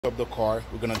Up the car,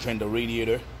 we're gonna drain the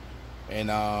radiator,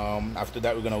 and after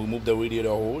that we're gonna remove the radiator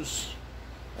hose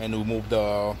and remove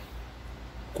the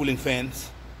cooling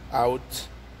fans out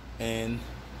and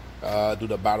do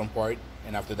the bottom part,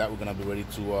 and after that we're gonna be ready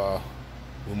to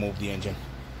remove the engine.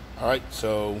 All right,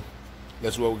 so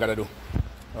that's what we gotta do.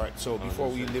 All right, so before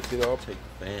we lift it up, take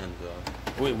the fans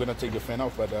off. Wait, we're gonna take the fan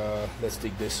off, but let's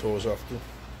take this hose off too.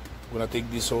 We're gonna take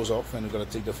this hose off, and we're gonna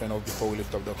take the fan off before we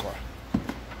lift up the car.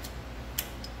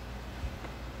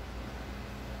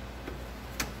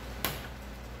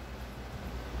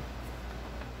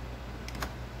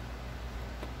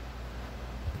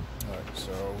 Alright,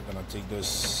 so we're gonna take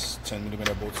this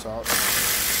 10mm bolts out. Take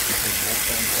both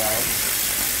fans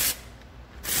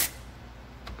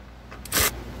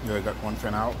out. Yeah, I got one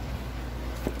fan out.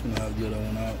 Now the other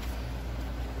one out.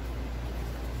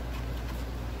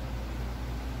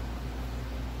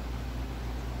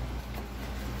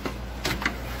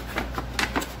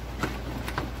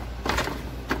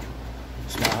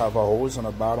 So now I have a hose on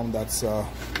the bottom that's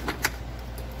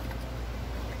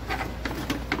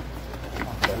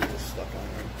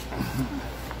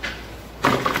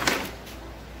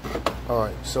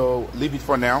Alright, so leave it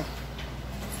for now.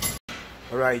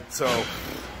 Alright, so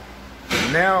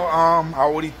now I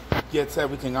already get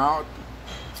everything out.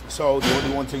 So the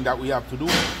only one thing that we have to do,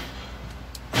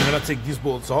 I'm gonna take these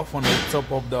bolts off on the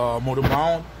top of the motor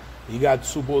mount. You got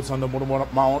two bolts on the motor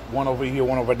mount, one over here,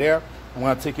 one over there. I'm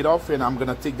gonna take it off, and I'm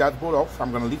gonna take that bolt off.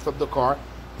 I'm gonna lift up the car,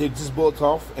 take this bolt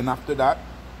off, and after that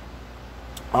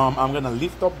I'm gonna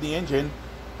lift up the engine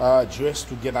just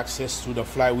to get access to the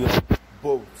flywheel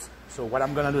bolts. So what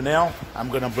I'm gonna do now, I'm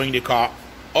gonna bring the car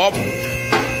up.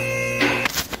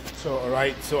 So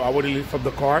alright, so I already lift up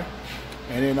the car,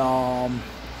 and then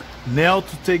now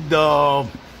to take the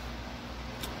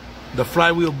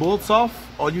flywheel bolts off,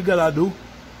 all you gotta do,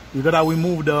 you gotta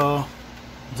remove the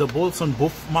bolts on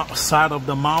both sides of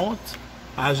the mount,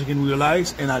 as you can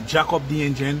realize, and I jack up the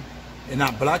engine and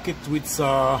I block it with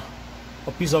a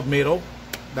piece of metal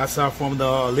that's from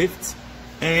the lift,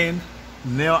 and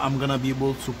now I'm gonna be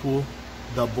able to pull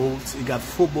the bolts. It got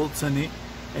 4 bolts in it,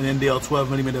 and then they are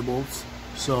 12mm bolts,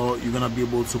 so you're gonna be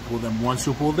able to pull them. Once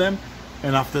you pull them,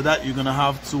 and after that you're gonna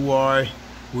have to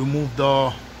remove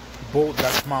the bolt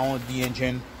that mounts the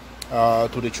engine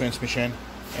to the transmission,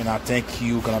 and I think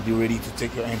you're gonna be ready to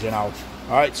take your engine out.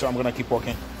 All right, so I'm gonna keep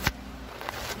walking.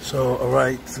 So all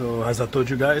right, so as I told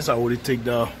you guys, I already take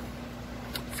the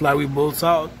flywheel bolts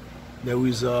out. There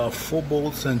is 4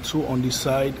 bolts and 2 on this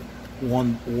side,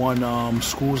 one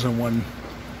screws and one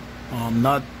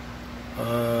nut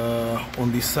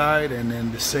on this side, and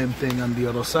then the same thing on the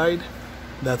other side.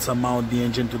 That's mount the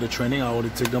engine to the training. I already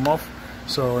take them off.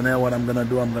 So now what I'm gonna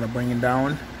do, I'm gonna bring it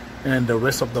down, and the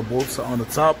rest of the bolts are on the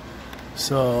top.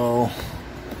 So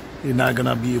you're not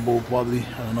gonna be able, probably,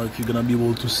 I don't know if you're gonna be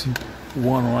able to see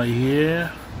one right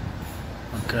here.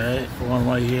 Okay, one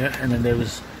right here, and then there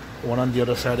is one on the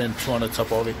other side and 2 on the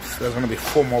top of it. There's gonna be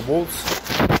 4 more bolts.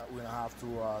 We're gonna have to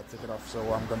take it off. So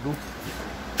what I'm gonna do,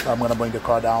 I'm gonna bring the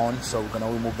car down, so we're gonna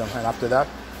remove them, and after that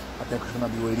I think we're gonna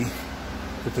be ready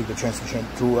to take the transmission,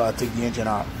 to take the engine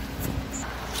out.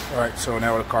 All right, so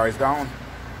now the car is down,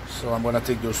 so I'm gonna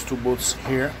take those 2 bolts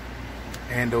here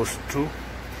and those 2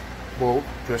 bolts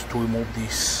just to remove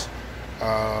this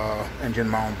engine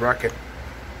mount bracket,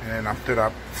 and then after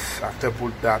that, after I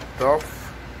pull that off,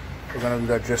 we're gonna do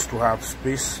that just to have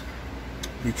space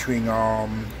between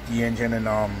the engine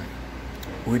and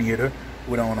radiator.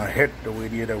 We don't want to hit the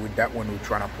radiator with that one. We're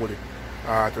trying to put it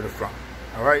to the front.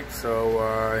 All right,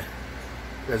 so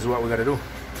that's what we gotta do.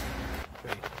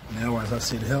 Okay. Now, as I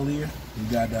said earlier, we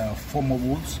got 4 more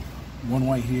bolts. One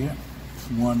right here,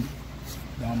 one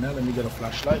down there. Let me get a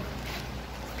flashlight.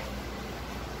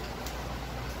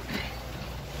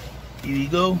 Here we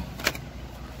go.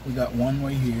 We got one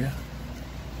right here.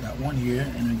 Got one here,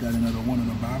 and we got another one on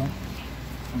the bottom.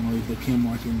 I don't know if the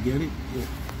camera can get it. Yeah.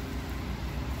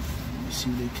 Let me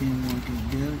see if the camera can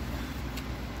get it.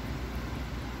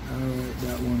 Alright,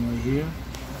 that one right here.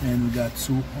 And we got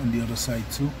 2 on the other side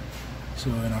too.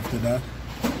 So, and after that,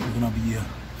 we're gonna be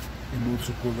able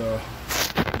to pull the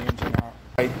engine out.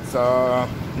 Right, so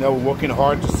now we're working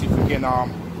hard to see if we can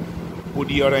put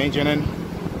the other engine in.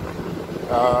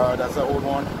 That's the old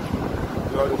one.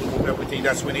 We already removed everything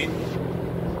that's we need.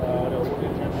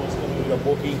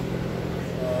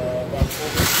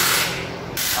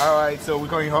 Alright, so we're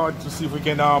going hard to see if we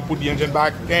can put the engine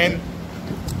back in.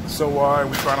 So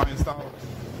we're trying to install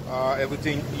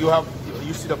everything.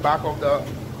 You see the back of the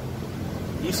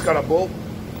east got a bolt.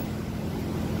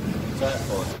 What's that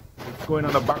for? It's going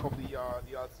on the back of the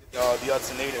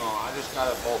alternator. Oh, I just got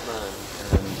a bolt gun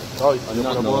and Oh, you A put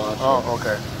nut a in the bolt? washer. Oh,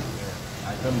 okay.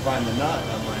 I couldn't find the nut.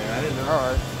 I'm like, I didn't know. All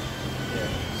right. Yeah.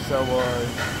 So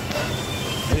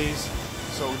these.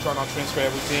 So we're trying to transfer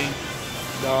everything.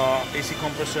 The AC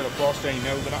compressor, the power steering,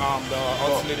 never gonna the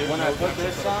alternator. When I put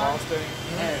this on, steering.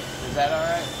 is that all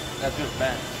right? That's just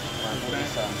bent. When I put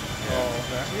this on. Yeah. Oh,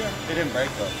 okay. Yeah. It didn't break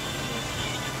though.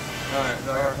 All right. So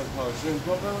I gotta put the power steering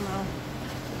cover on now.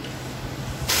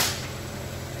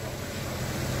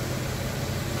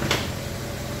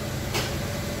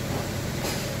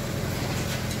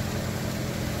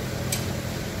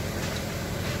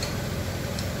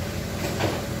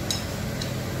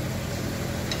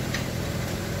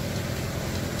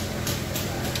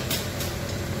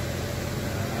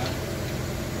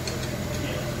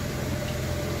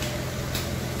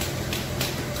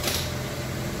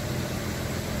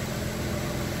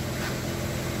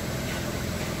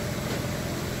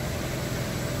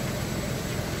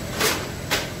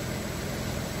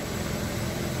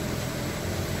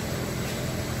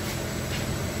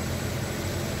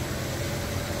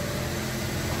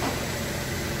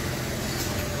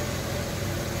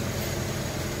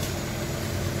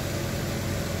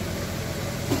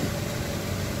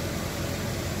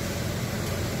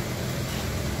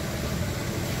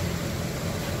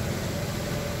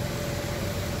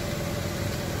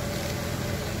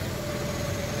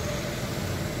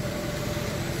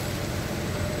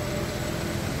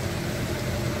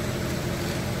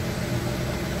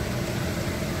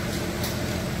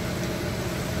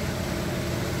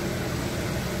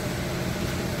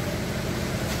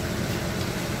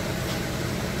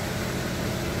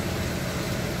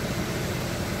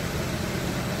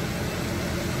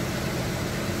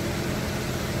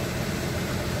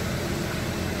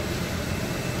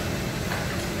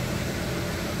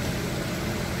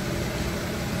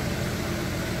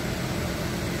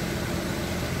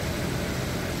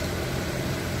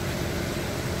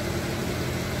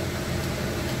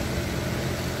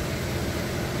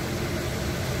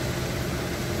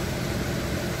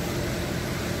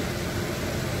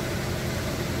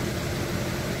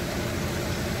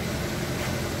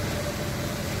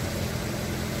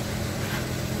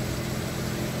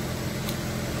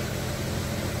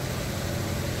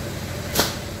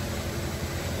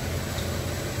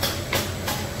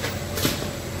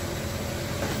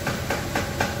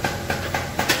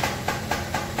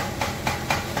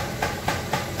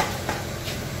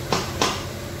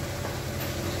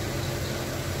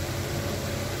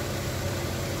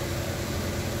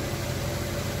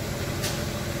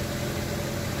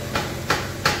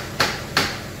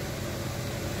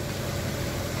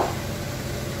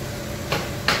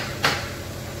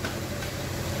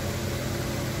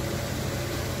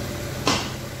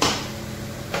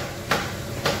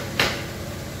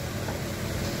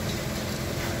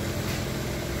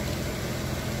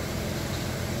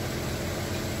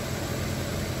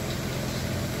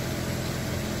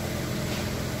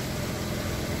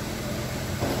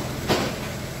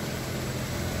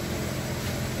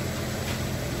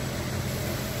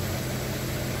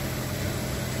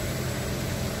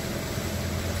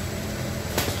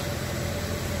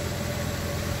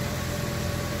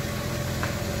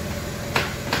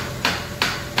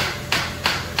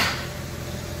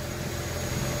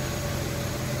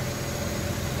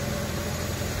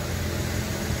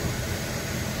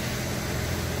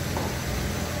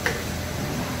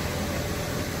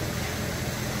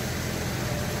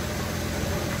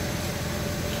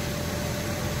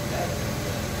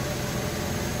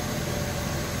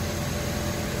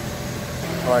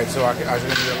 Alright, so as you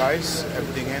can realize,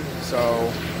 everything in.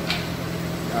 So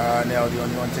now the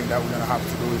only one thing that we're gonna have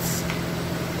to do is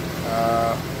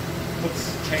Put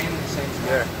chain in the same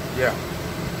yeah, spot. yeah.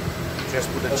 Just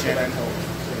put the chain in.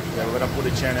 Yeah, we're gonna put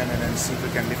the chain in and then see if we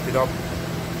can lift it up.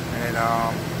 And then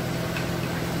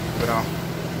we're gonna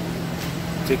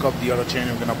take up the other chain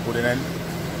and we're gonna put it in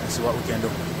and see what we can do.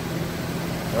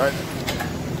 Alright.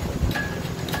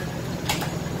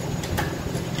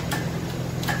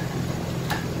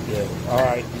 Yeah. All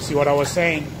right. You see what I was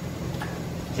saying?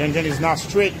 The engine is not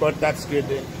straight, but that's good.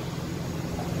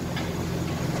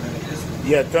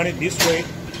 Yeah, turn it this way.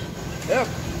 Yep.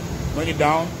 Bring it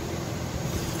down.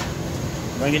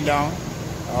 Bring it down.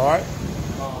 All right.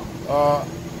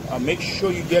 Make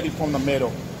sure you get it from the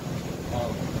middle.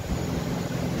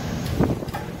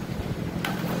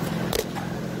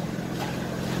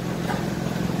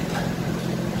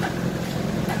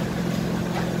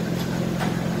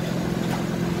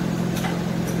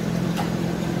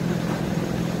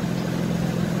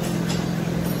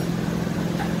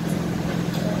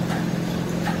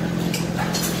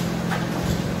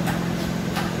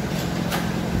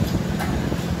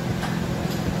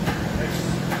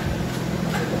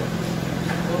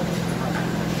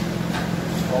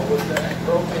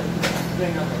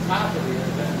 thing at the top of the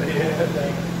engine, but it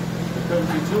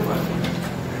couldn't be too much.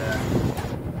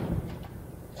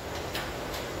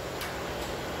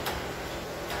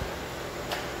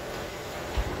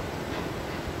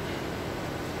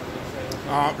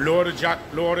 Lower the jack,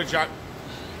 lower the jack.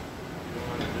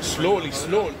 Slowly,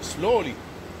 slowly, slowly.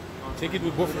 Take it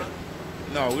with both.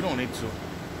 No, we don't need to.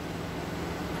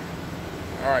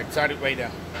 Alright, tight it right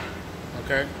there.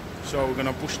 Okay, so we're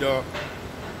gonna push the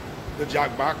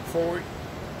jack back forward.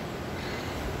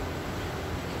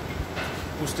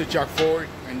 Push the jack forward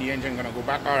and the engine gonna go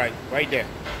back. Alright, right there.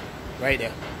 Right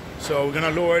there. So we're gonna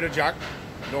lower the jack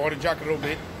a little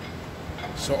bit.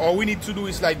 So all we need to do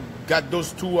is like got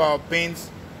those two pins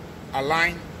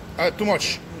aligned. Too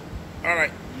much.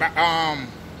 Alright.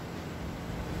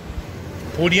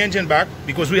 Pull the engine back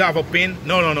because we have a pin.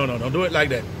 No, don't do it like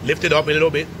that. Lift it up a little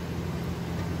bit.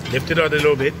 Lift it up a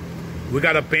little bit. We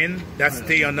got a pin that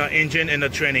stay on the engine and the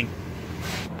training.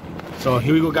 So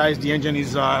here we go, guys. The engine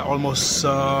is almost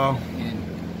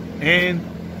in.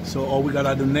 So all we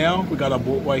gotta do now, we got a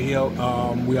bolt right here.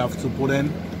 We have to put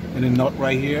in and a nut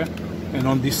right here. And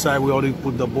on this side, we already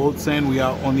put the bolts in. We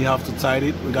only have to tighten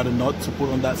it. We got a nut to put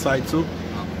on that side too.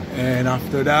 And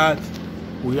after that,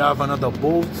 we have another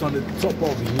bolt on the top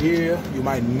of here. You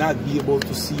might not be able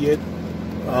to see it.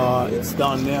 It's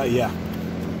down there, yeah.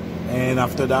 And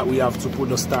after that, we have to put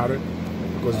the starter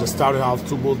because the starter has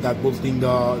two bolts that bolting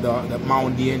the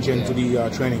mount the engine to the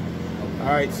training. All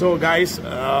right, so guys,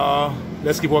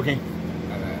 let's keep working.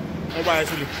 All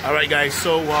right, guys.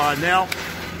 So now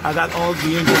I got all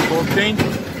the engine bolting.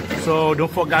 So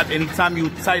don't forget, anytime you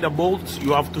tie the bolts,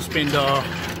 you have to spin the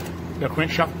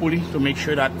crankshaft pulley to make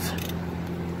sure that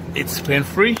it's spin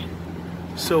free.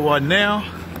 So now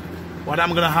what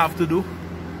I'm gonna have to do,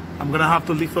 I'm gonna have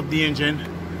to lift up the engine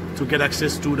to get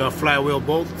access to the flywheel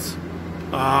bolts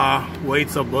where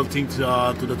it's bolting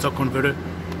to the torque converter,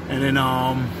 and then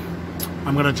I'm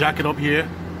gonna jack it up here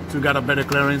to get a better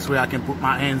clearance where I can put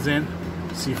my hands in,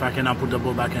 see if I can put the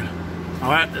bolt back in. All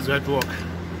right, let's get to work.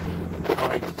 All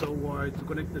right, so to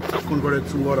connect the torque converter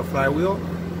to the flywheel,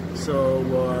 so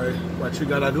what you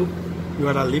gotta do, you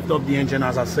gotta lift up the engine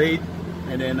as I said,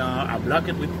 and then I block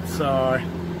it with a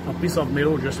piece of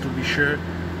metal just to be sure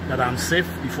that I'm safe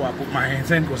before I put my hands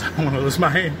in, because I don't want to lose my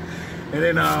hand. And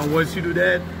then once you do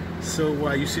that,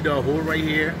 so you see the hole right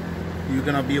here, you're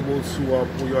gonna be able to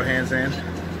put your hands in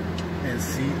and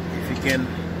see if you can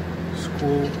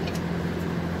screw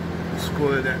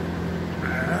it in.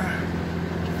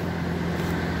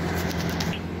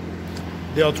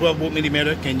 They are 12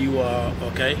 millimeter. Can you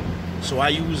okay? So I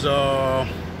use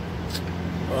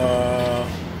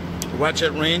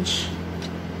ratchet wrench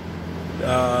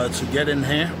to get in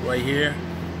here, right here,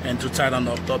 and to tighten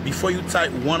up top. Before you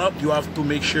tighten one up, you have to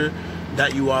make sure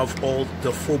that you have all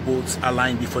the 4 bolts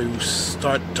aligned before you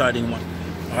start tightening one.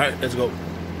 All right, let's go.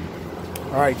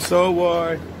 All right,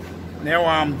 so now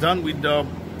I'm done with the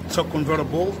torque converter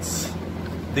bolts.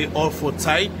 They all 4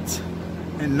 tight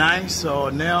and nice. So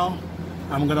now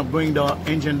I'm gonna bring the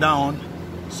engine down.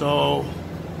 So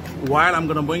while I'm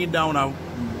gonna bring it down, I'm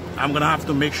gonna have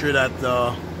to make sure that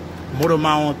the motor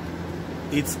mount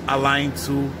it's aligned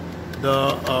to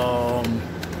the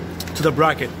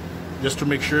bracket, just to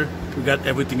make sure we got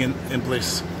everything in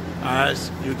place.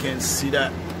 As you can see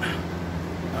that.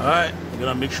 All right, I'm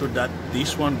gonna make sure that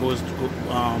this one goes to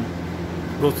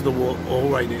the wall all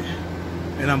right there.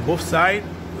 And on both sides,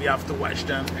 we have to watch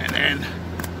them. And then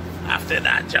after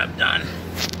that job done,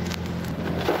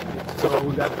 so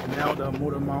we got now the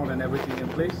motor mount and everything in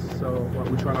place. So what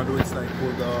we're trying to do is like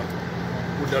put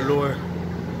the lower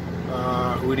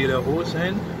really the hose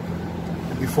in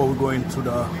before we go into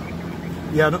the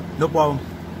no problem.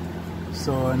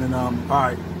 So and then all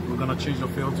right, we're gonna change the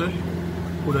filter,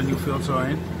 put a new filter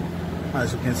in.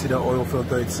 As you can see, the oil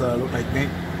filter, it's look like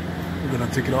paint. We're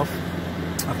gonna take it off.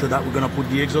 After that, we're gonna put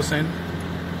the exhaust in,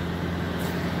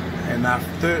 and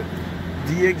after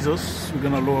the exhaust, we're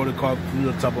gonna lower the car to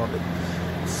the top of it.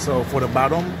 So for the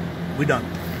bottom, we're done.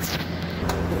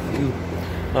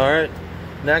 All right,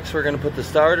 next we're gonna put the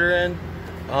starter in.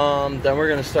 Then we're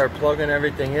gonna start plugging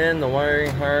everything in, the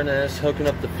wiring harness, hooking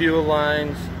up the fuel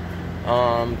lines,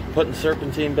 putting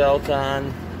serpentine belt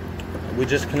on. We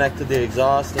just connected the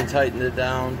exhaust and tightened it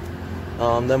down.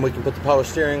 Then we can put the power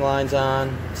steering lines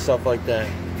on, stuff like that.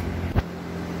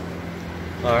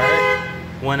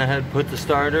 Alright, went ahead and put the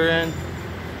starter in,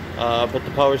 put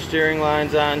the power steering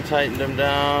lines on, tightened them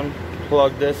down,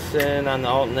 plugged this in on the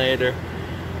alternator.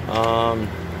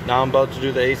 Now I'm about to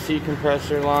do the AC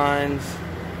compressor lines,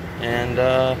 and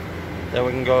then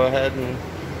we can go ahead and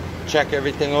check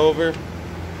everything over.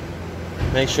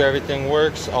 Make sure everything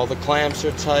works. All the clamps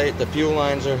are tight. The fuel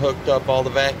lines are hooked up. All the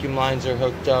vacuum lines are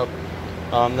hooked up.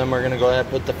 Then we're going to go ahead and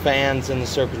put the fans and the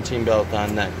serpentine belt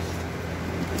on next.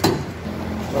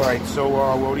 Alright, so we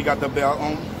already got the belt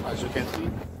on, as you can see.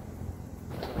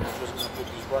 I'm just going to put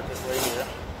these brackets right here.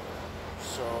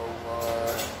 So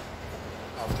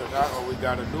after that, all we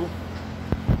got to do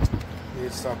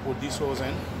is put these hose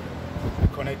in,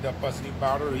 connect the positive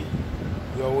battery.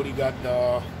 We already got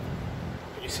the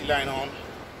AC line on,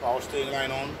 power steering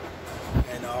line on,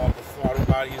 and the throttle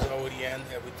body is already in.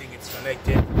 Everything is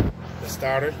connected. The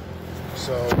starter.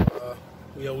 So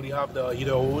we already have the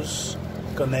heater hose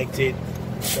connected.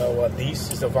 So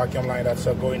this is the vacuum line that's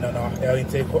going on our air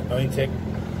intake.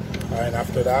 And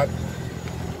after that,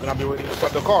 we're gonna be ready to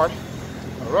start the car.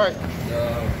 All right.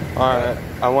 All right.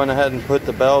 I went ahead and put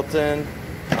the belt in,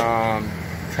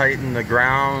 tightened the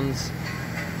grounds,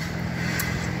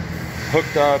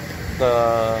 hooked up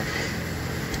the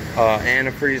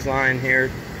antifreeze line here,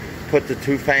 put the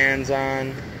 2 fans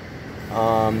on.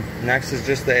 Next is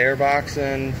just the air box,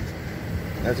 and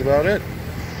that's about it.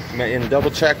 And double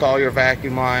check all your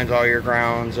vacuum lines, all your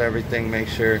grounds, everything. Make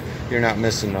sure you're not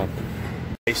missing nothing.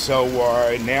 Okay, so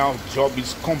now job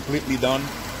is completely done.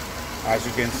 As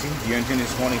you can see, the engine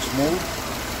is running smooth,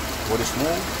 very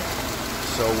smooth.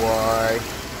 So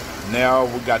now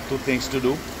we got 2 things to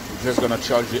do. We're just gonna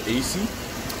charge the AC,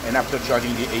 and after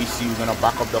charging the AC, we're gonna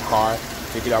back up the car,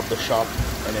 take it out the shop,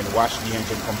 and then wash the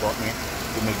engine compartment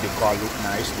to make the car look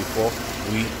nice before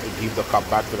we give the car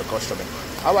back to the customer.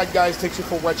 Alright guys, thanks you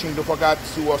for watching. Don't forget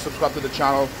to subscribe to the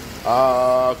channel,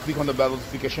 click on the bell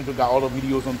notification to get all the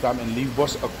videos on time, and leave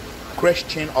us a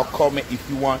question or comment if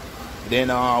you want. Then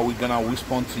we're gonna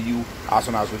respond to you as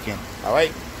soon as we can.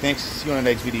 Alright, thanks, see you in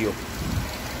the next video.